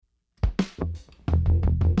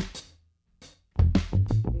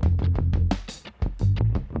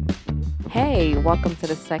Hey, welcome to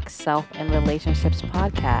the Sex, Self, and Relationships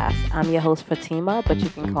podcast. I'm your host, Fatima, but you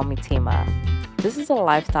can call me Tima. This is a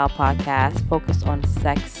lifestyle podcast focused on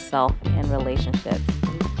sex, self, and relationships.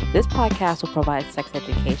 This podcast will provide sex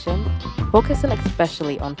education, focusing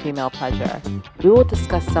especially on female pleasure. We will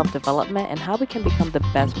discuss self-development and how we can become the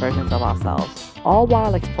best versions of ourselves, all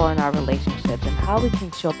while exploring our relationships and how we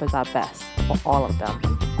can show up as our best for all of them.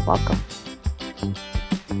 Welcome.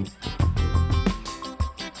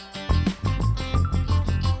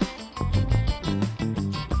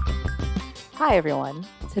 Hi everyone.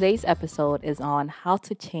 Today's episode is on how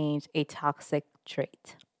to change a toxic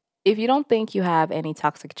trait. If you don't think you have any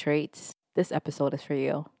toxic traits, this episode is for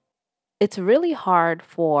you. It's really hard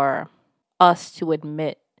for us to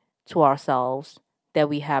admit to ourselves that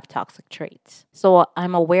we have toxic traits. So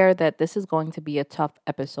I'm aware that this is going to be a tough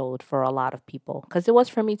episode for a lot of people because it was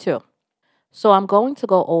for me too. So I'm going to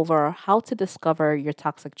go over how to discover your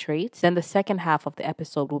toxic traits. Then the second half of the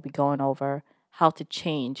episode will be going over how to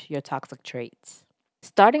change your toxic traits.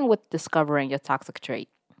 Starting with discovering your toxic trait.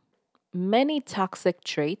 Many toxic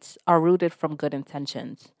traits are rooted from good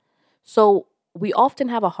intentions. So we often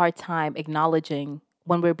have a hard time acknowledging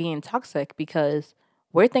when we're being toxic because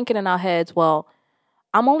we're thinking in our heads, well,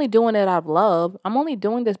 I'm only doing it out of love. I'm only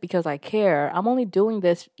doing this because I care. I'm only doing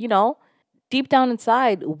this, deep down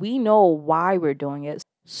inside, we know why we're doing it.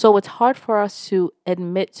 So it's hard for us to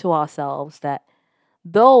admit to ourselves that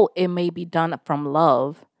though it may be done from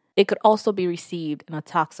love, it could also be received in a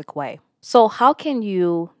toxic way. So how can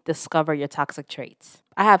you discover your toxic traits?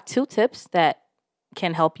 I have 2 tips that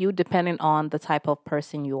can help you depending on the type of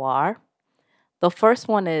person you are. The first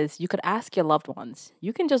one is you could ask your loved ones.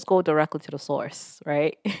 You can just go directly to the source,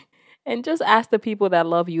 right? And just ask the people that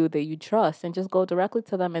love you, that you trust, and just go directly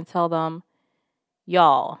to them and tell them,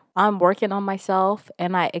 y'all, I'm working on myself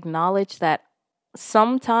and I acknowledge that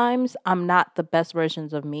sometimes I'm not the best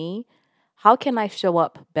versions of me. How can I show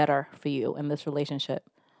up better for you in this relationship?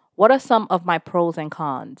 What are some of my pros and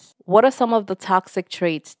cons? What are some of the toxic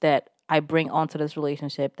traits that I bring onto this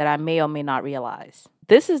relationship that I may or may not realize?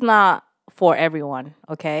 This is not for everyone,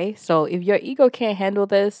 okay? So if your ego can't handle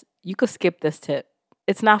this, you could skip this tip.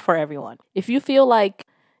 It's not for everyone. If you feel like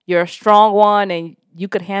you're a strong one and you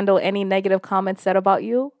could handle any negative comments said about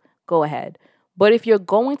you, go ahead. But if you're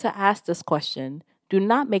going to ask this question, do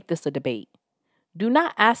not make this a debate. Do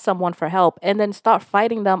not ask someone for help and then start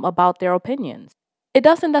fighting them about their opinions. It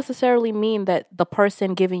doesn't necessarily mean that the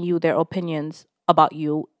person giving you their opinions about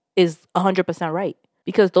you is 100% right,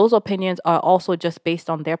 because those opinions are also just based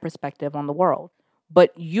on their perspective on the world.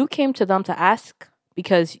 But you came to them to ask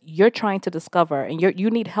because you're trying to discover and you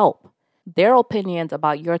need help. Their opinions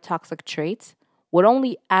about your toxic traits would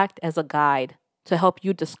only act as a guide to help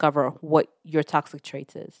you discover what your toxic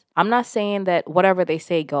traits is. I'm not saying that whatever they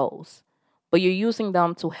say goes, but you're using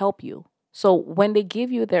them to help you. So when they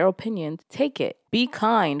give you their opinion, take it. Be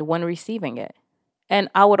kind when receiving it. And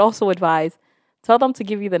I would also advise, tell them to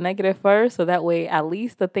give you the negative first, so that way at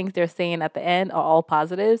least the things they're saying at the end are all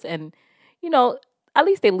positives. And, at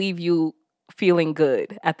least they leave you feeling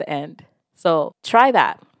good at the end. So try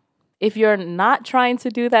that. If you're not trying to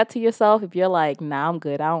do that to yourself, if you're like, nah, I'm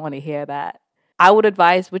good, I don't want to hear that, I would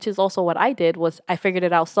advise, which is also what I did, was I figured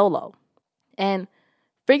it out solo. And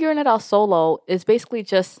figuring it out solo is basically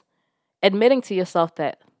just admitting to yourself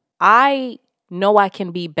that I know I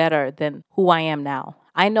can be better than who I am now.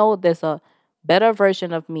 I know there's a better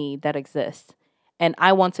version of me that exists, and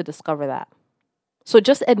I want to discover that. So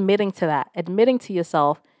just admitting to that, admitting to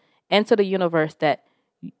yourself and to the universe that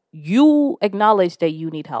you acknowledge that you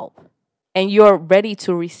need help and you're ready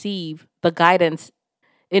to receive the guidance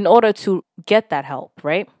in order to get that help,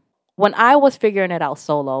 right? When I was figuring it out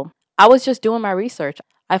solo, I was just doing my research.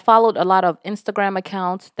 I followed a lot of Instagram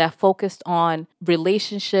accounts that focused on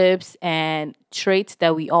relationships and traits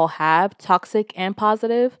that we all have, toxic and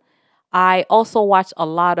positive. I also watched a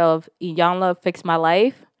lot of Iyanla Fix My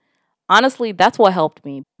Life. Honestly, that's what helped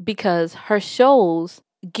me because her shows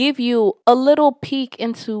give you a little peek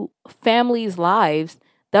into families' lives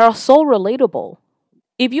that are so relatable.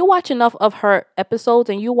 If you watch enough of her episodes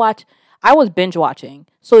and I was binge watching.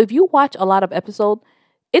 So if you watch a lot of episodes,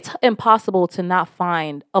 it's impossible to not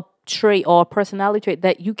find a trait or a personality trait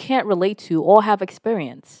that you can't relate to or have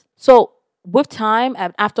experience. So with time,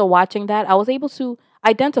 after watching that, I was able to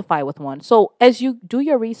identify with one. So as you do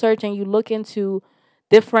your research and you look into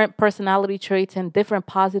different personality traits and different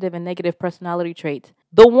positive and negative personality traits,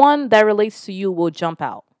 the one that relates to you will jump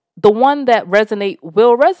out. The one that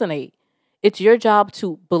will resonate. It's your job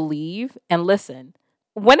to believe and listen.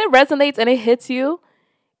 When it resonates and it hits you,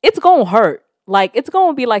 it's going to hurt. Like, it's going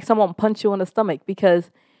to be like someone punch you in the stomach because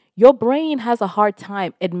your brain has a hard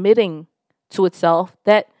time admitting to itself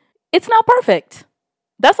that it's not perfect.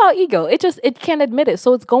 That's our ego. It can't admit it.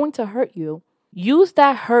 So it's going to hurt you. Use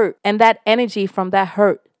that hurt and that energy from that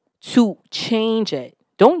hurt to change it.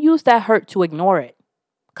 Don't use that hurt to ignore it,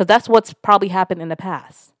 because that's what's probably happened in the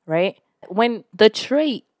past, right? When the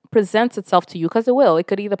trait presents itself to you, because it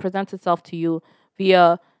could either present itself to you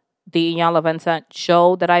via the Iyanla Vanzant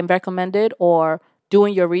show that I recommended, or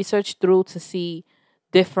doing your research through to see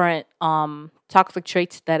different toxic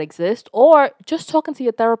traits that exist, or just talking to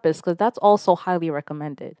your therapist, because that's also highly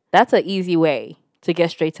recommended. That's an easy way to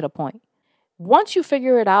get straight to the point. Once you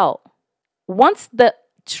figure it out, once the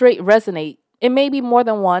trait resonate, it may be more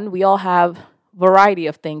than one. We all have variety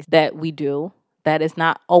of things that we do that is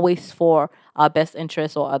not always for our best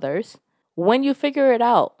interests or others. When you figure it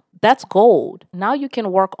out, that's gold. Now you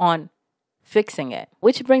can work on fixing it,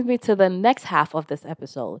 which brings me to the next half of this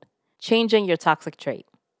episode, changing your toxic trait.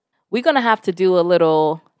 We're going to have to do a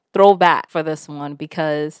little throwback for this one,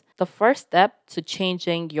 because the first step to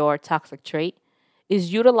changing your toxic trait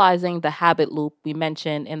is utilizing the habit loop we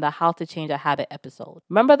mentioned in the How to Change a Habit episode.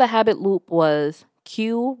 Remember, the habit loop was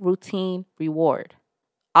cue, routine, reward.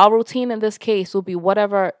 Our routine in this case will be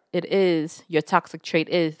whatever it is your toxic trait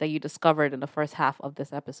is that you discovered in the first half of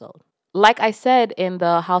this episode. Like I said in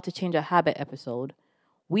the How to Change a Habit episode,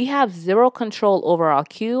 we have zero control over our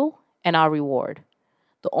cue and our reward.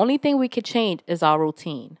 The only thing we could change is our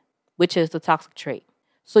routine, which is the toxic trait.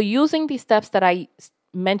 So using these steps that I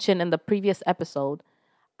mentioned in the previous episode,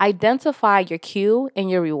 identify your cue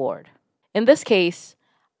and your reward. In this case,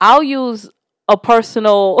 I'll use a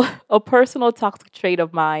personal toxic trait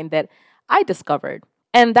of mine that I discovered,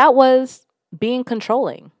 and that was being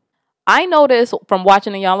controlling. I noticed from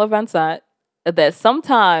watching Iyanla Vanzant that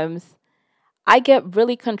sometimes I get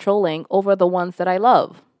really controlling over the ones that I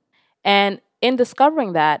love. And in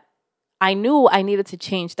discovering that, I knew I needed to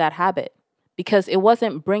change that habit, because it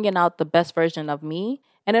wasn't bringing out the best version of me,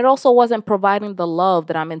 and it also wasn't providing the love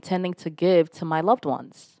that I'm intending to give to my loved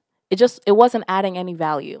ones. It wasn't adding any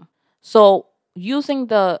value. So using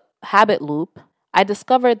the habit loop, I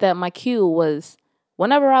discovered that my cue was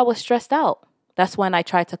whenever I was stressed out. That's when I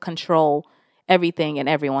tried to control everything and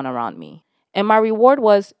everyone around me. And my reward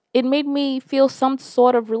was it made me feel some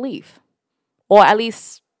sort of relief, or at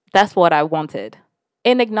least that's what I wanted.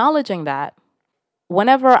 In acknowledging that,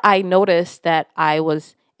 whenever I noticed that I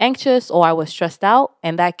was anxious or I was stressed out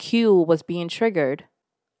and that cue was being triggered,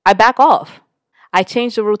 I back off. I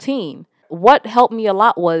changed the routine. What helped me a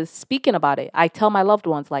lot was speaking about it. I tell my loved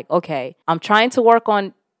ones, like, okay, I'm trying to work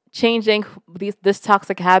on changing this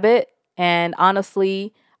toxic habit. And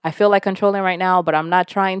honestly, I feel like controlling right now, but I'm not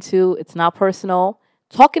trying to. It's not personal.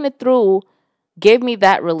 Talking it through gave me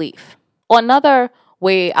that relief. Another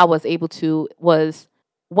way I was able to was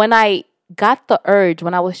when I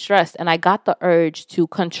was stressed and I got the urge to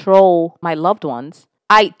control my loved ones,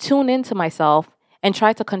 I tune into myself and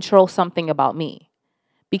try to control something about me.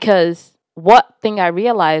 Because what thing I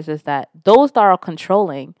realize is that those that are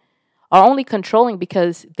controlling are only controlling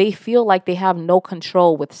because they feel like they have no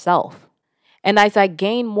control with self. And as I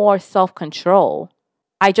gain more self-control,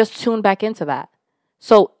 I just tune back into that.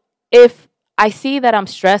 So if I see that I'm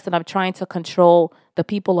stressed and I'm trying to control the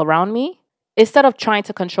people around me, instead of trying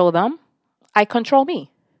to control them, I control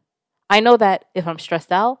me. I know that if I'm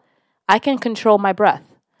stressed out, I can control my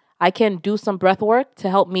breath. I can do some breath work to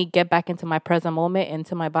help me get back into my present moment,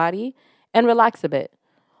 into my body, and relax a bit.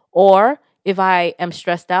 Or if I am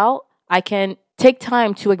stressed out, I can take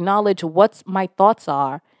time to acknowledge what my thoughts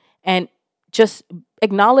are and just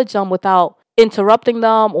acknowledge them without interrupting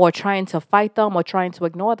them or trying to fight them or trying to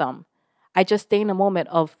ignore them. I just stay in a moment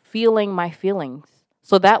of feeling my feelings.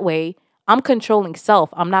 So that way, I'm controlling self.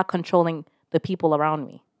 I'm not controlling the people around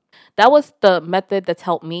me. That was the method that's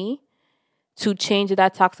helped me to change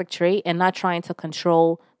that toxic trait and not trying to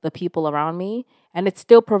control the people around me. And it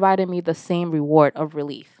still provided me the same reward of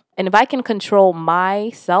relief. And if I can control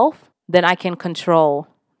myself, then I can control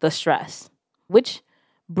the stress, which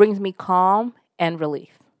brings me calm and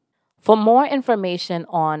relief. For more information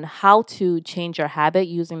on how to change your habit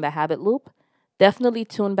using the habit loop, definitely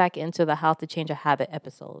tune back into the How to Change a Habit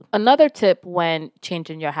episode. Another tip when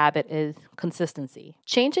changing your habit is consistency.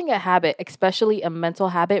 Changing a habit, especially a mental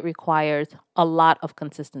habit, requires a lot of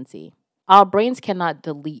consistency. Our brains cannot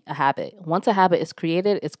delete a habit. Once a habit is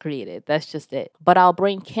created, it's created. That's just it. But our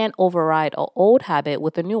brain can't override an old habit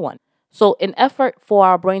with a new one. So in effort for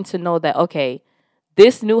our brain to know that, okay,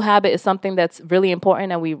 this new habit is something that's really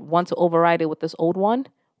important and we want to override it with this old one,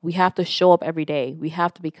 we have to show up every day. We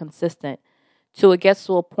have to be consistent till it gets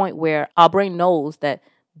to a point where our brain knows that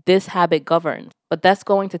this habit governs. But that's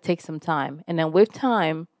going to take some time. And then with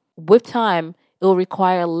time, it will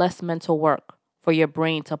require less mental work for your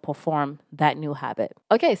brain to perform that new habit.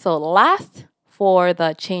 Okay, so last for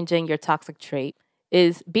the changing your toxic trait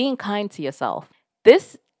is being kind to yourself.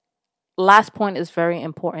 This last point is very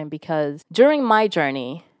important because during my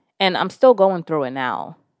journey, and I'm still going through it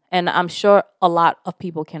now, and I'm sure a lot of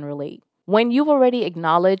people can relate. When you've already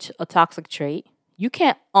acknowledged a toxic trait, you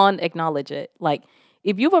can't unacknowledge it. Like,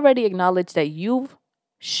 if you've already acknowledged that you've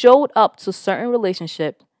showed up to certain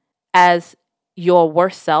relationship as your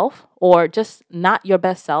worst self or just not your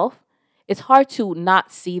best self, it's hard to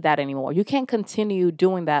not see that anymore. You can't continue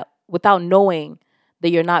doing that without knowing that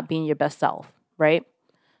you're not being your best self, right?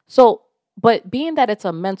 So, but being that it's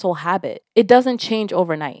a mental habit, it doesn't change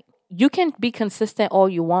overnight. You can be consistent all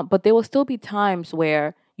you want, but there will still be times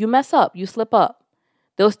where you mess up, you slip up.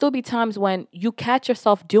 There will still be times when you catch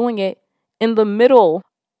yourself doing it in the middle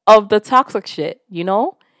of the toxic shit, you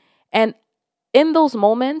know? And in those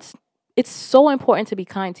moments, it's so important to be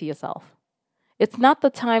kind to yourself. It's not the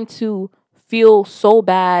time to feel so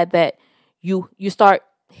bad that you start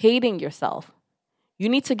hating yourself. You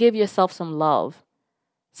need to give yourself some love,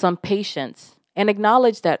 some patience, and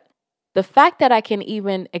acknowledge that the fact that I can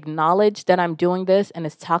even acknowledge that I'm doing this and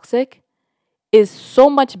it's toxic is so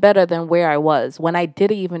much better than where I was when I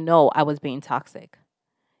didn't even know I was being toxic.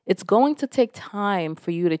 It's going to take time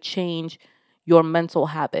for you to change your mental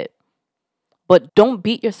habit. But don't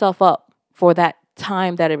beat yourself up for that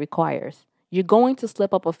time that it requires. You're going to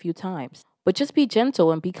slip up a few times. But just be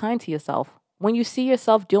gentle and be kind to yourself. When you see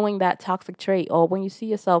yourself doing that toxic trait or when you see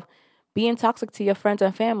yourself being toxic to your friends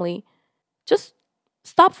and family, just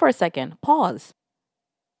stop for a second, pause.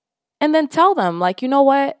 And then tell them, like, you know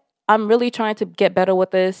what? I'm really trying to get better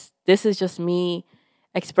with this. This is just me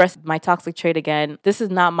express my toxic trait again. This is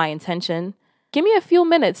not my intention. Give me a few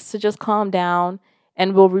minutes to just calm down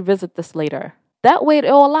and we'll revisit this later. That way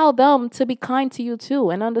it'll allow them to be kind to you too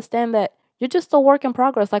and understand that you're just a work in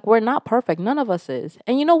progress. Like, we're not perfect. None of us is.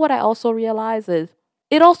 And you know what I also realize is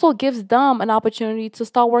it also gives them an opportunity to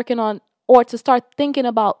start working on or to start thinking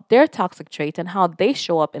about their toxic traits and how they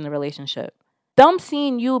show up in the relationship. Them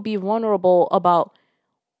seeing you be vulnerable about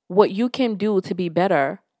what you can do to be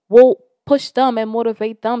better will push them and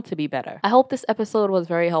motivate them to be better. I hope this episode was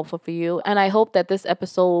very helpful for you. And I hope that this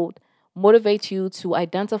episode motivates you to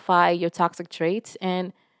identify your toxic traits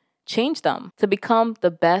and change them to become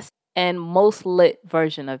the best and most lit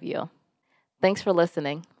version of you. Thanks for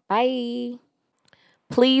listening. Bye.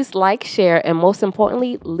 Please like, share, and most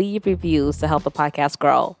importantly, leave reviews to help the podcast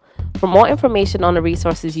grow. For more information on the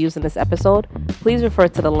resources used in this episode, please refer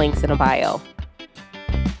to the links in the bio.